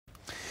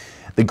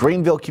The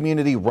Greenville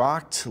community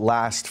rocked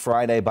last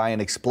Friday by an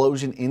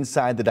explosion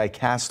inside the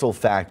Dicastal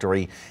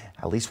factory.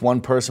 At least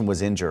one person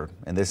was injured.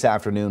 And this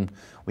afternoon,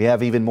 we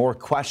have even more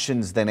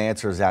questions than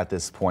answers at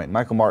this point.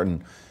 Michael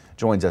Martin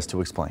joins us to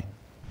explain.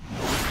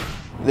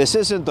 This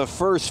isn't the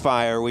first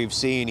fire we've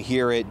seen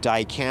here at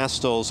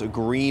Dicastal's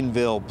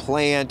Greenville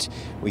plant.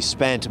 We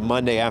spent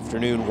Monday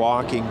afternoon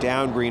walking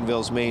down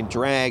Greenville's main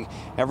drag.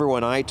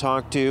 Everyone I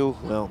talked to,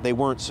 well, they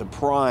weren't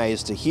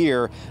surprised to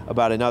hear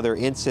about another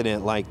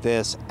incident like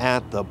this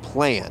at the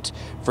plant.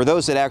 For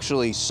those that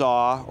actually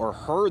saw or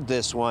heard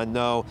this one,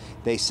 though,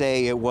 they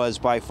say it was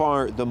by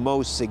far the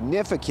most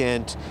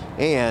significant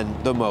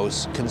and the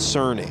most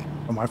concerning.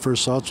 My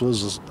first thoughts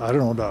was, I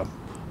don't know,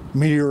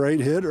 meteorite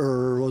hit,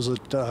 or was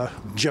it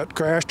jet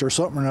crashed or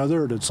something or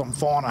other, or did something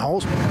fall in a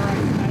house?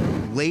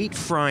 Late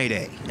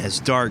Friday,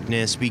 as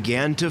darkness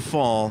began to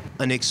fall,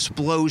 an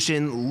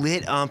explosion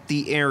lit up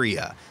the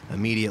area,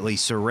 immediately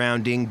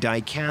surrounding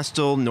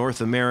Dicastal North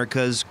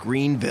America's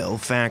Greenville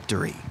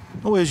factory.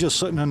 We was just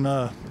sitting in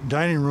the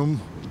dining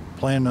room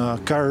playing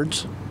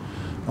cards.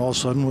 All of a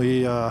sudden,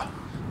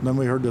 then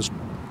we heard this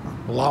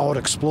loud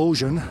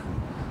explosion.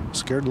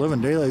 Scared the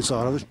living daylights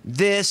out of us.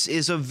 This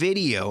is a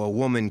video a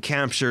woman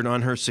captured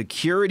on her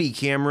security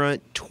camera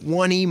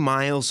 20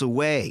 miles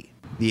away.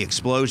 The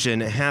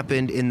explosion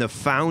happened in the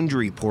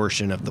foundry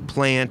portion of the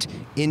plant,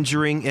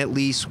 injuring at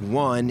least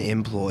one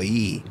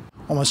employee.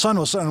 Well, my son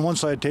was sitting on one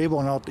side of the table,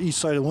 and out the east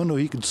side of the window,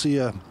 he could see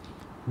a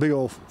big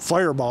old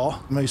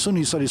fireball. I mean, as soon as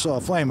he said he saw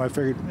a flame, I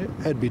figured it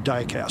had to be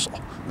Dicastal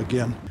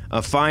again.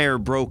 A fire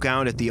broke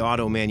out at the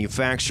auto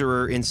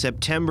manufacturer in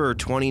September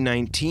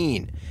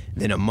 2019.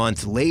 Then a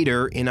month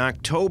later in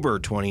October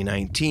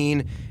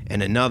 2019,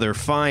 and another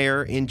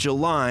fire in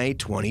July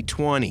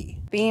 2020.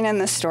 Being in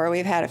the store,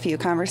 we've had a few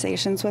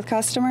conversations with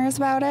customers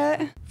about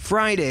it.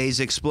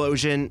 Friday's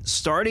explosion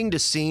starting to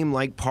seem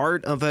like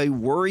part of a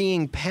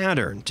worrying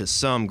pattern to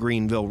some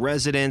Greenville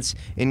residents,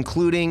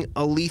 including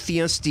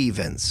Alethea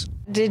Stevens.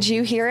 Did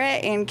you hear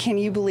it, and can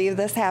you believe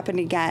this happened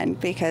again?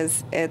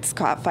 Because it's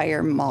caught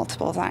fire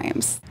multiple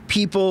times.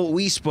 People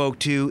we spoke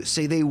to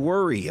say they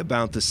worry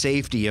about the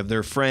safety of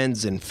their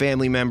friends and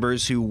family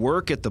members who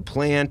work at the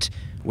plant,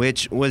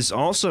 which was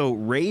also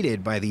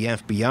raided by the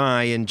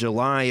FBI in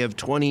July of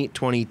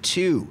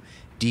 2022.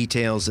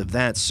 Details of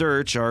that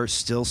search are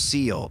still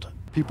sealed.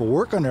 People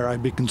working there,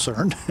 I'd be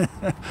concerned.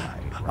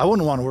 I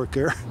wouldn't want to work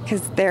there.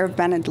 Because there have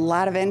been a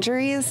lot of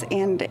injuries,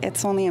 and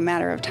it's only a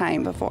matter of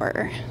time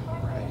before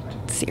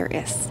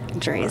serious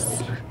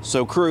injuries.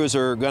 So crews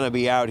are going to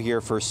be out here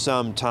for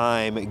some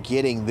time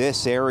getting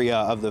this area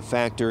of the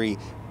factory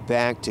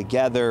back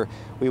together.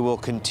 We will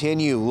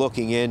continue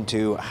looking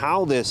into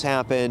how this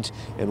happened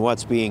and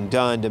what's being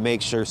done to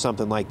make sure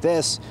something like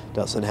this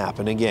doesn't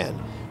happen again.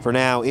 For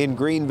now, in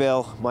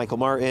Greenville, Michael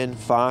Martin,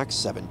 Fox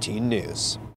 17 News.